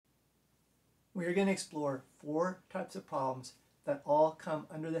We're going to explore 4 types of problems that all come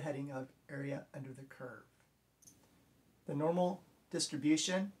under the heading of area under the curve. The normal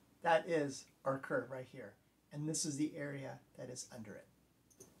distribution, that is our curve right here, and this is the area that is under it.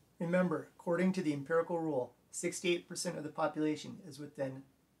 Remember, according to the empirical rule, 68% of the population is within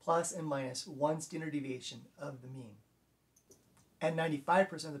plus and minus 1 standard deviation of the mean, and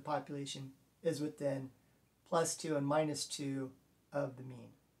 95% of the population is within plus 2 and minus 2 of the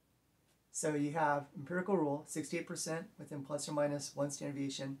mean. So you have empirical rule, 68% within plus or minus 1 standard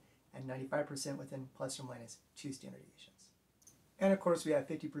deviation and 95% within plus or minus 2 standard deviations. And of course we have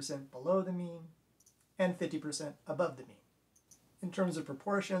 50% below the mean and 50% above the mean. In terms of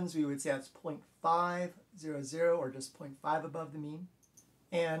proportions, we would say that's 0.500 or just 0.5 above the mean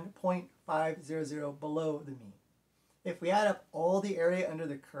and 0.500 below the mean. If we add up all the area under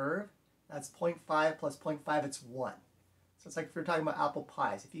the curve, that's 0.5 plus 0.5, it's 1. So it's like if you're talking about apple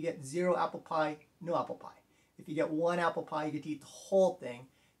pies. If you get 0 apple pie, no apple pie. If you get 1 apple pie, you get to eat the whole thing.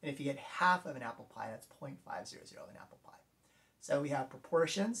 And if you get half of an apple pie, that's 0.500 of an apple pie. So we have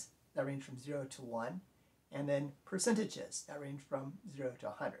proportions that range from 0 to 1, and then percentages that range from 0 to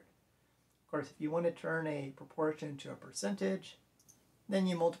 100. Of course, if you want to turn a proportion to a percentage, then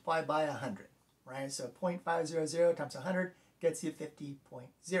you multiply by 100, right? So 0.500 times 100 gets you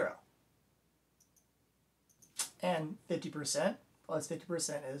 50.0. And 50% plus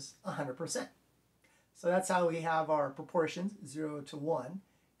 50% is 100%. So that's how we have our proportions, 0 to 1,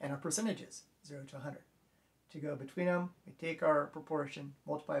 and our percentages, 0 to 100. To go between them, we take our proportion,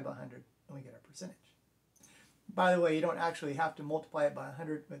 multiply it by 100, and we get our percentage. By the way, you don't actually have to multiply it by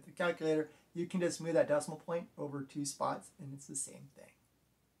 100 with the calculator. You can just move that decimal point over 2 spots, and it's the same thing.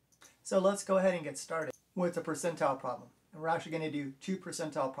 So let's go ahead and get started with the percentile problem. And we're actually going to do 2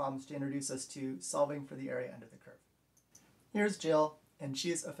 percentile problems to introduce us to solving for the area under the curve. Here's Jill, and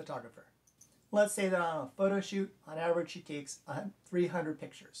she's a photographer. Let's say that on a photo shoot, on average, she takes 300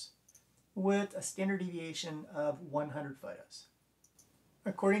 pictures with a standard deviation of 100 photos.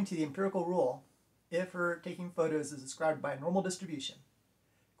 According to the empirical rule, if her taking photos is described by a normal distribution,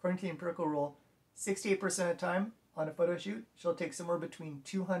 according to the empirical rule, 68% of the time on a photo shoot, she'll take somewhere between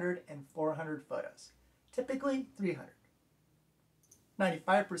 200 and 400 photos, typically 300.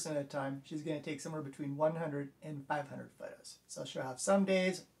 95% of the time, she's going to take somewhere between 100 and 500 photos. So she'll have some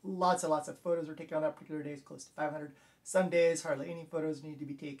days, lots and lots of photos are taken on that particular day, close to 500. Some days, hardly any photos need to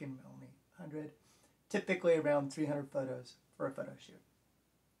be taken, only 100. Typically around 300 photos for a photo shoot.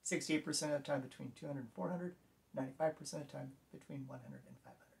 68% of the time between 200 and 400, 95% of the time between 100 and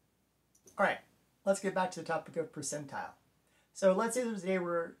 500. All right, let's get back to the topic of percentile. So let's say there's a day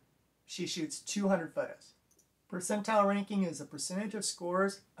where she shoots 200 photos. Percentile ranking is a percentage of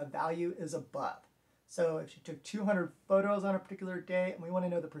scores a value is above. So if she took 200 photos on a particular day and we want to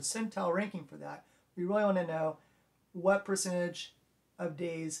know the percentile ranking for that, we really want to know what percentage of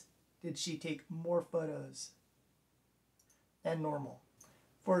days did she take more photos than normal.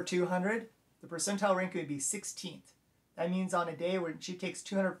 For 200, the percentile ranking would be 16th. That means on a day when she takes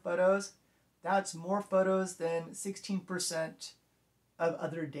 200 photos, that's more photos than 16% of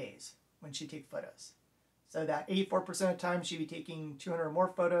other days when she takes photos. So that 84% of the time she'd be taking 200 or more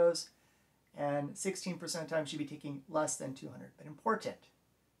photos, and 16% of the time she'd be taking less than 200. But important,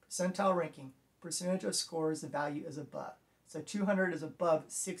 percentile ranking, percentage of scores the value is above. So 200 is above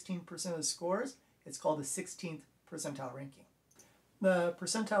 16% of the scores. It's called the 16th percentile ranking. The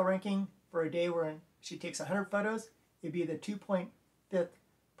percentile ranking for a day where she takes 100 photos, it'd be the 2.5th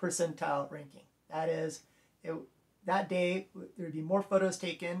percentile ranking. That is, that day there would be more photos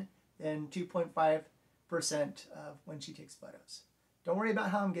taken than 2.5% of when she takes photos. Don't worry about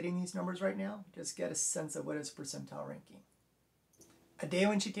how I'm getting these numbers right now. Just get a sense of what is percentile ranking. A day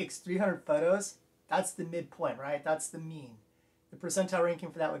when she takes 300 photos, that's the midpoint, right? That's the mean. The percentile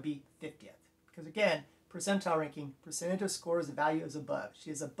ranking for that would be 50th. Because again, percentile ranking, percentage of scores, the value is above. She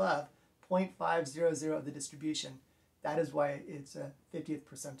is above 0.500 of the distribution. That is why it's a 50th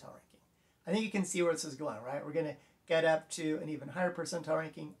percentile ranking. I think you can see where this is going, right? We're going to get up to an even higher percentile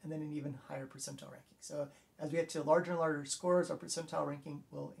ranking and then an even higher percentile ranking. So as we get to larger and larger scores, our percentile ranking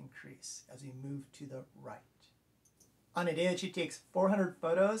will increase as we move to the right. On a day that she takes 400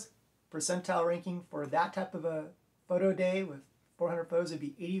 photos, percentile ranking for that type of a photo day with 400 photos would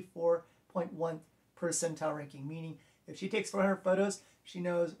be 84.1 percentile ranking, meaning if she takes 400 photos, she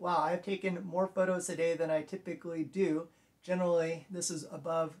knows, wow, I've taken more photos a day than I typically do. Generally, this is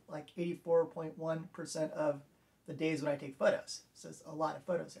above like 84.1% of the days when I take photos. So it's a lot of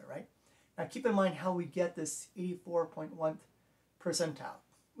photos there, right? Now keep in mind how we get this 84.1 percentile.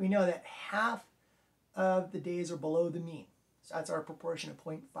 We know that half of the days are below the mean. So that's our proportion of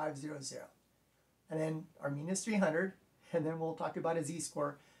 0.500. and then our mean is 300, and then we'll talk about a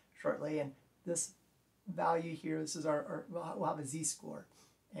z-score shortly. And this value here, this is we'll have a z-score,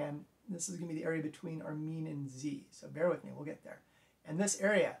 and this is going to be the area between our mean and z. So bear with me, we'll get there. And this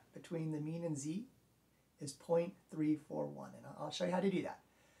area between the mean and z is 0.341, and I'll show you how to do that.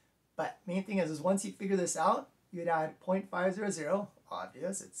 But main thing is once you figure this out, you'd add 0.500,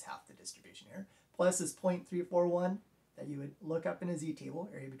 obvious, it's half the distribution here, plus this 0.341 that you would look up in a z-table,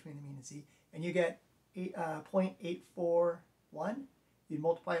 area between the mean and z, and you get 0.841. You'd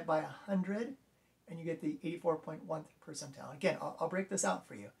multiply it by 100, and you get the 84.1th percentile. Again, I'll break this out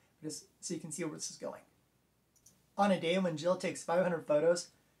for you, just so you can see where this is going. On a day when Jill takes 500 photos,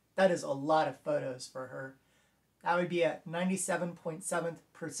 that is a lot of photos for her. That would be at 97.7th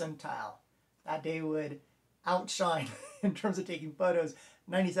percentile. That day would outshine, in terms of taking photos,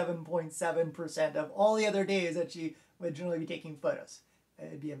 97.7% of all the other days that she would generally be taking photos.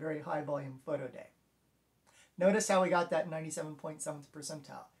 It'd be a very high volume photo day. Notice how we got that 97.7th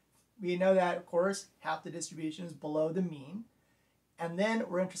percentile. We know that, of course, half the distribution is below the mean. And then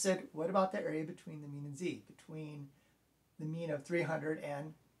we're interested, what about the area between the mean and z? Between the mean of 300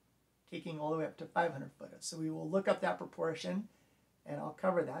 and taking all the way up to 500 photos. So we will look up that proportion, and I'll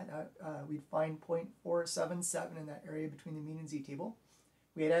cover that. We'd find 0.477 in that area between the mean and z table.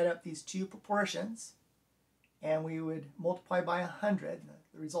 We'd add up these two proportions, and we would multiply by 100,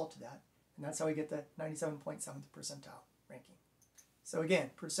 the result of that, and that's how we get the 97.7th percentile ranking. So again,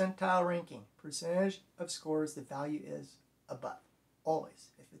 percentile ranking, percentage of scores the value is above,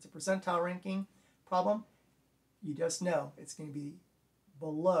 always. If it's a percentile ranking problem, you just know it's going to be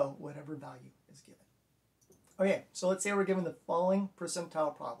below whatever value is given. Okay, so let's say we're given the following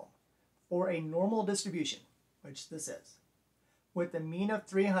percentile problem. For a normal distribution, which this is, with a mean of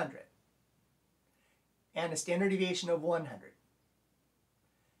 300 and a standard deviation of 100,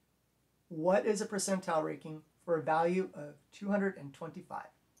 what is a percentile ranking for a value of 225?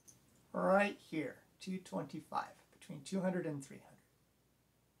 Right here, 225, between 200 and 300.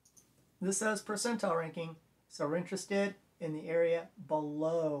 This says percentile ranking, so we're interested in the area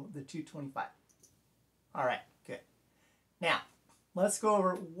below the 225. All right, good. Now, let's go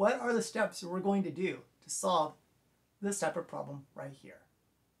over what are the steps we're going to do to solve this type of problem right here.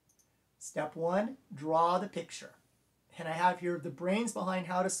 Step one, draw the picture. And I have here the brains behind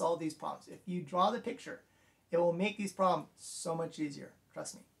how to solve these problems. If you draw the picture, it will make these problems so much easier,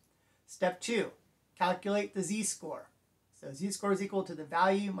 trust me. Step two, calculate the z-score. So z-score is equal to the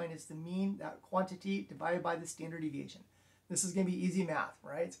value minus the mean, that quantity, divided by the standard deviation. This is going to be easy math,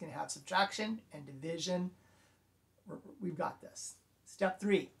 right? It's going to have subtraction and division. We've got this. Step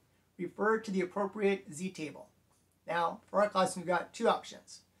three, refer to the appropriate z-table. Now, for our class, we've got two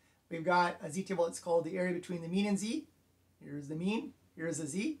options. We've got a z-table that's called the area between the mean and z. Here's the mean, here's the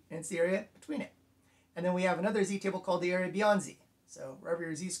z, and it's the area between it. And then we have another z-table called the area beyond z. So wherever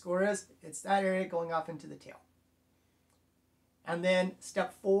your z-score is, it's that area going off into the tail. And then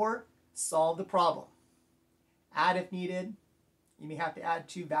step four, solve the problem. Add if needed. You may have to add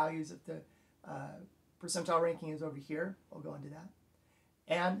two values if the percentile ranking is over here. We'll go into that.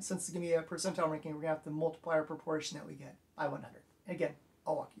 And since it's going to be a percentile ranking, we're going to have to multiply our proportion that we get by 100. Again,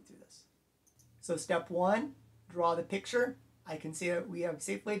 I'll walk you through this. So step one, draw the picture. I can see that we have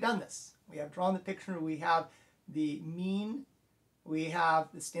safely done this. We have drawn the picture. We have the mean. We have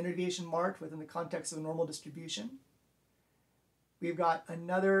the standard deviation marked within the context of a normal distribution. We've got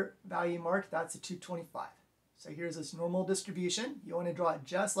another value marked. That's a 225. So here's this normal distribution. You want to draw it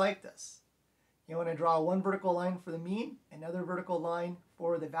just like this. You want to draw one vertical line for the mean, another vertical line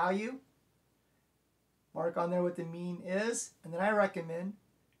for the value. Mark on there what the mean is, and then I recommend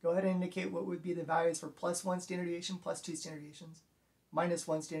go ahead and indicate what would be the values for +1 standard deviation, +2 standard deviations,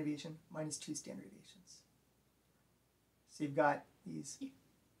 -1 standard deviation, -2 standard deviations. So you've got these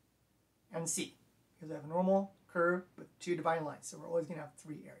and C, because I have a normal curve with two dividing lines, so we're always going to have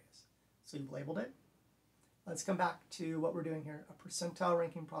three areas. So you've labeled it. Let's come back to what we're doing here, a percentile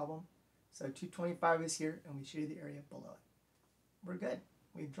ranking problem. So 225 is here, and we show you the area below it. We're good.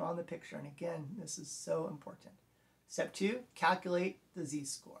 We've drawn the picture, and again, this is so important. Step two, calculate the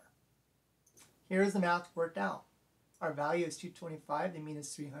z-score. Here's the math worked out. Our value is 225, the mean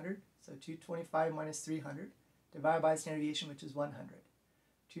is 300, so 225 minus 300, divided by the standard deviation, which is 100.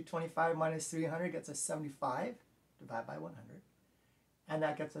 225 minus 300 gets us 75, divided by 100, and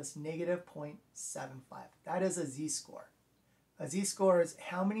that gets us -0.75. That is a z-score. A z-score is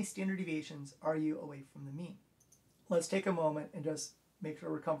how many standard deviations are you away from the mean. Let's take a moment and just make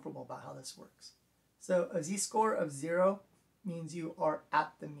sure we're comfortable about how this works. So a z-score of 0 means you are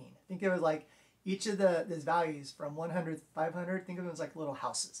at the mean. Think of it like each of these values from 100 to 500, think of them as like little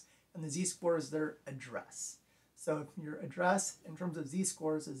houses. and the z-score is their address. So if your address in terms of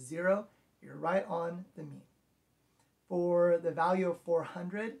z-scores is 0, you're right on the mean. For the value of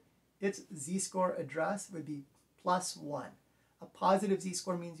 400, its z-score address would be +1. A positive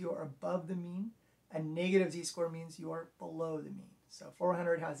z-score means you are above the mean. A negative z-score means you are below the mean. So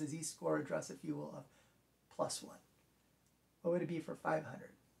 400 has a z-score address, if you will, of +1. What would it be for 500?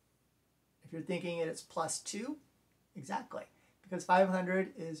 If you're thinking it's +2, exactly, because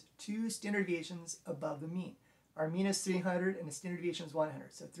 500 is 2 standard deviations above the mean. Our mean is 300 and the standard deviation is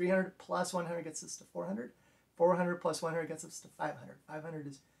 100. So 300 plus 100 gets us to 400. 400 plus 100 gets us to 500. 500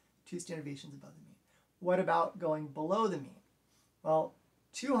 is 2 standard deviations above the mean. What about going below the mean? Well,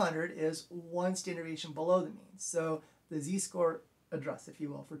 200 is 1 standard deviation below the mean. So the z-score address, if you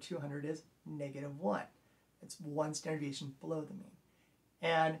will, for 200 is -1. It's 1 standard deviation below the mean.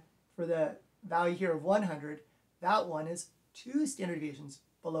 And for the value here of 100, that one is 2 standard deviations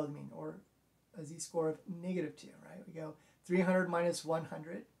below the mean, or a z-score of -2, right? We go 300 minus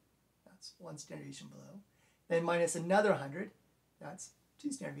 100, that's 1 standard deviation below. Then minus another 100, that's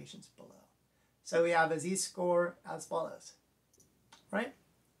 2 standard deviations below. So we have a z-score as follows, right?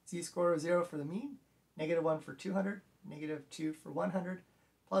 Z-score of 0 for the mean, -1 for 200, -2 for 100,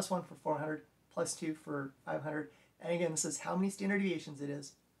 +1 for 400, +2 for 500. And again, this is how many standard deviations it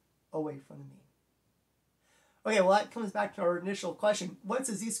is away from the mean. Okay, well, that comes back to our initial question. What's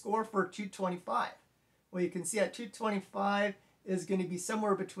a z-score for 225? Well, you can see that 225 is going to be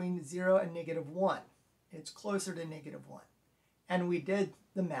somewhere between 0 and -1. It's closer to -1. And we did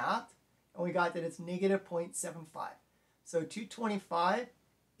the math, and we got that it's -0.75. So 225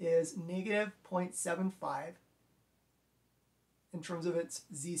 is -0.75 in terms of its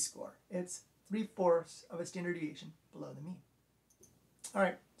z-score. It's 3/4 of a standard deviation below the mean. All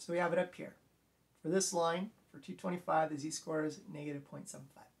right, so we have it up here. For this line, for 225, the z-score is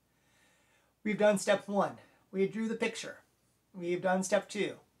 -0.75. We've done step 1. We drew the picture. We've done step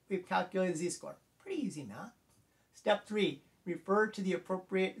 2. We've calculated the z-score. Pretty easy math. Step 3, refer to the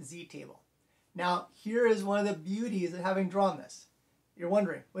appropriate z-table. Now, here is one of the beauties of having drawn this. You're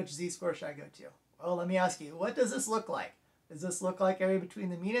wondering, which z-score should I go to? Well, let me ask you, what does this look like? Does this look like area between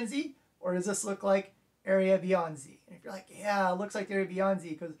the mean and z, or does this look like area beyond z? And if you're like, yeah, it looks like the area beyond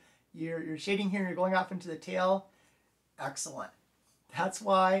z because you're shading here and you're going off into the tail, excellent. That's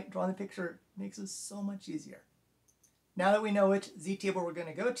why drawing the picture makes this so much easier. Now that we know which z-table we're going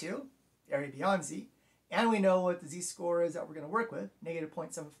to go to, area beyond z, and we know what the z-score is that we're going to work with,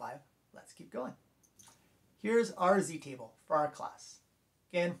 -0.75, let's keep going. Here's our z-table for our class.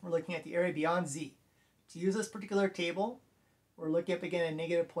 Again, we're looking at the area beyond z. To use this particular table, we're looking up again at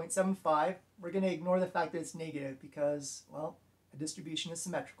 -0.75. We're going to ignore the fact that it's negative because, well, a distribution is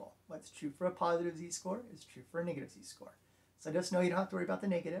symmetrical. What's true for a positive z-score is true for a negative z-score. So just know you don't have to worry about the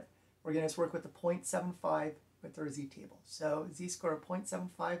negative. We're going to just work with the 0.75 with our z-table. So z-score of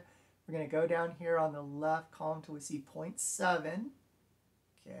 0.75, we're going to go down here on the left column till we see 0.7.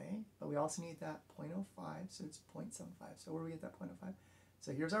 Okay, but we also need that 0.05, so it's 0.75. So where do we get that 0.05?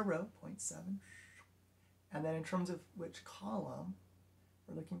 So here's our row, 0.7. And then in terms of which column,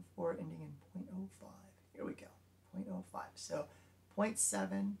 we're looking for ending in 0.05. Here we go, 0.05. So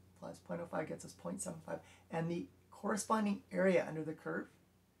 0.7 plus 0.05 gets us 0.75. And the corresponding area under the curve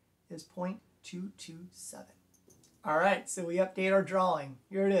is 0.227. All right, so we update our drawing.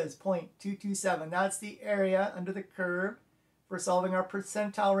 Here it is, 0.227. That's the area under the curve for solving our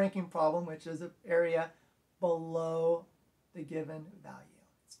percentile ranking problem, which is an area below the given value.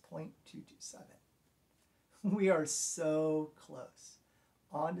 It's 0.227. We are so close.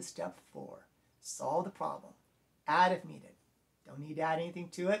 On to step 4. Solve the problem. Add if needed. Don't need to add anything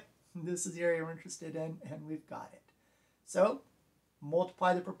to it. This is the area we're interested in, and we've got it. So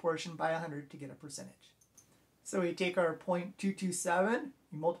multiply the proportion by 100 to get a percentage. So we take our 0.227,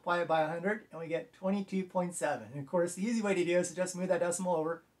 we multiply it by 100, and we get 22.7. And of course, the easy way to do this is just move that decimal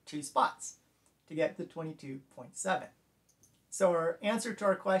over 2 spots to get the 22.7. So our answer to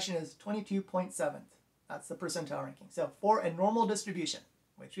our question is 22.7. That's the percentile ranking. So for a normal distribution,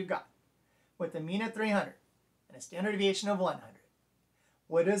 which we've got, with a mean of 300 and a standard deviation of 100,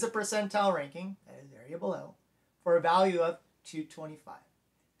 what is a percentile ranking, that is area below, for a value of 225?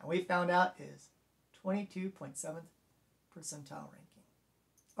 And we found out is 22.7th percentile ranking.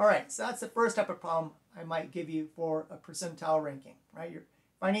 All right, so that's the first type of problem I might give you for a percentile ranking, right? You're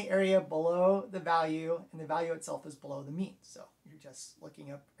finding area below the value, and the value itself is below the mean. So you're just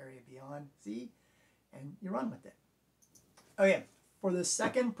looking up area beyond z, and you run with it. Okay, for the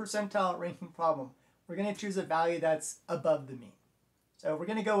second percentile ranking problem, we're going to choose a value that's above the mean. So we're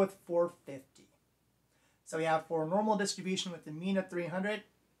going to go with 450. So we have for a normal distribution with the mean of 300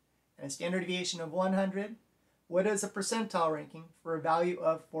 and a standard deviation of 100, what is a percentile ranking for a value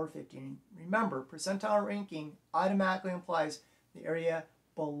of 450? And remember, percentile ranking automatically implies the area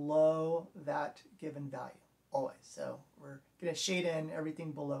below that given value, always. So we're going to shade in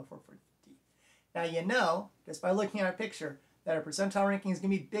everything below 450. Now you know, just by looking at our picture, that a percentile ranking is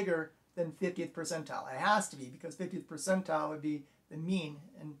going to be bigger than 50th percentile. It has to be, because 50th percentile would be the mean,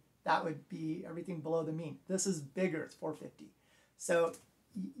 and that would be everything below the mean. This is bigger, it's 450. So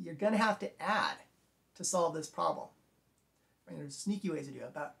you're going to have to add to solve this problem. I mean, there's sneaky ways to do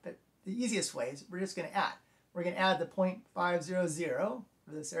it, but the easiest way is we're just going to add. We're going to add the 0.500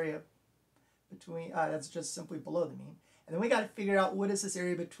 for this area between, that's just simply below the mean. And then we got to figure out what is this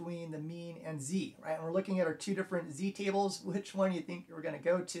area between the mean and z, right? And we're looking at our two different z tables. Which one you think we're going to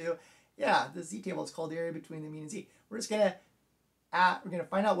go to? Yeah, the z table is called the area between the mean and z. We're just going to add, we're going to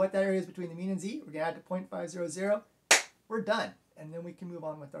find out what that area is between the mean and z. We're going to add to 0.500. We're done. And then we can move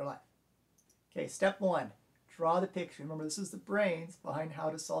on with our life. Okay, step one, draw the picture. Remember, this is the brains behind how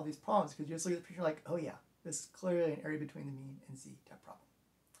to solve these problems, because you just look at the picture like, oh yeah, this is clearly an area between the mean and z type problem.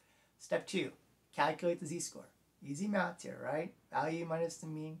 Step two, calculate the z-score. Easy math here, right? Value minus the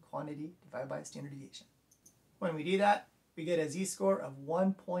mean quantity divided by standard deviation. When we do that, we get a z-score of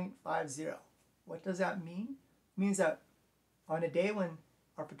 1.50. What does that mean? It means that on a day when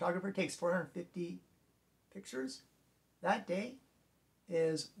our photographer takes 450 pictures, that day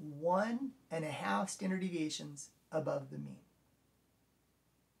is 1.5 standard deviations above the mean.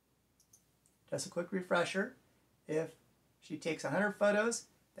 Just a quick refresher, if she takes 100 photos,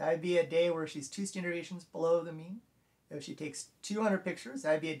 that would be a day where she's 2 standard deviations below the mean. If she takes 200 pictures,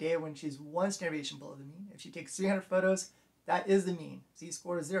 that would be a day when she's 1 standard deviation below the mean. If she takes 300 photos, that is the mean.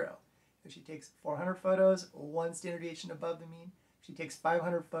 Z-score is 0. If she takes 400 photos, 1 standard deviation above the mean. If she takes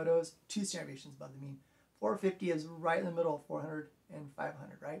 500 photos, 2 standard deviations above the mean. 450 is right in the middle of 400 and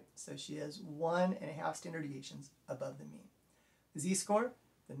 500, right? So she is 1.5 standard deviations above the mean. The z-score,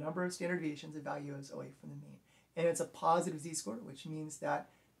 the number of standard deviations the value is away from the mean. And it's a positive z-score, which means that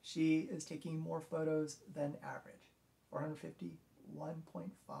she is taking more photos than average. 450,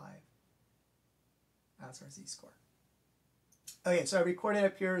 1.5 as our z-score. Okay, so I recorded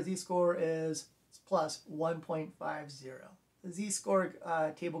up here, z-score is plus 1.50. The z-score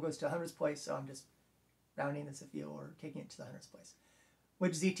table goes to hundredths place, so I'm just rounding this if you or taking it to the hundredths place.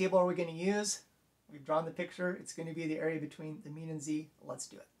 Which z table are we going to use? We've drawn the picture. It's going to be the area between the mean and z. Let's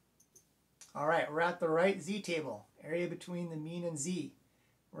do it. All right, we're at the right z table, area between the mean and z.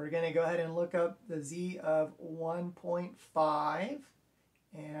 We're going to go ahead and look up the z of 1.5,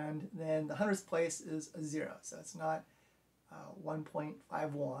 and then the hundredths place is a 0. So it's not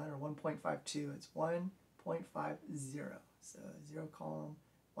 1.51 or 1.52, it's 1.50. So 0 column,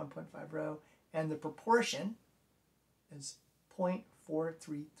 1.5 row, and the proportion is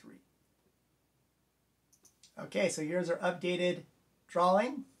 0.433. Okay, so here's our updated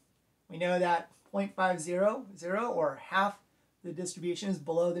drawing. We know that 0.500, or half the distribution, is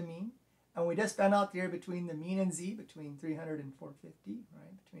below the mean. And we just found out the area between the mean and z, between 300 and 450,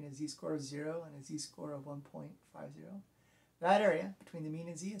 right? Between a z-score of 0 and a z-score of 1.50. That area between the mean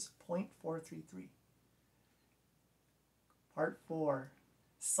and z is 0.433. Part 4,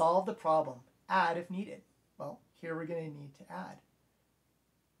 solve the problem. Add if needed. Well, here we're going to need to add.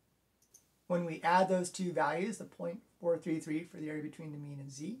 When we add those two values, the 0.433 for the area between the mean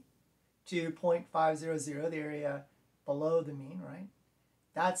and z, to 0.500, the area below the mean, right?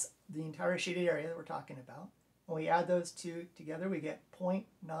 That's the entire shaded area that we're talking about. When we add those two together, we get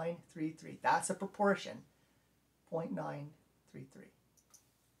 0.933. That's a proportion, 0.933.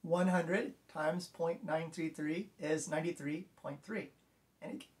 100 times 0.933 is 93.3.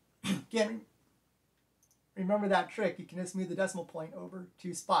 And again, remember that trick. You can just move the decimal point over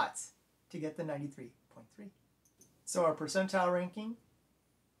 2 spots to get the 93.3. So our percentile ranking,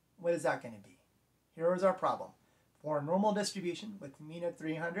 what is that going to be? Here is our problem. For a normal distribution with a mean of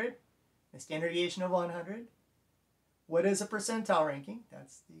 300, a standard deviation of 100, what is a percentile ranking?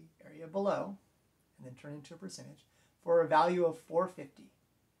 That's the area below, and then turn into a percentage, for a value of 450.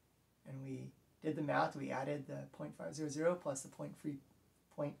 And we did the math. We added the 0.500 plus the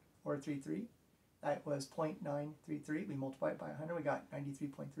 0.433. That was 0.933. We multiplied it by 100. We got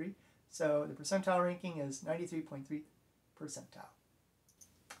 93.3. So the percentile ranking is 93.3 percentile.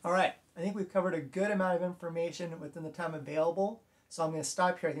 All right. I think we've covered a good amount of information within the time available. So I'm going to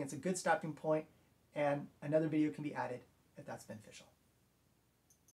stop here. I think it's a good stopping point, and another video can be added if that's beneficial.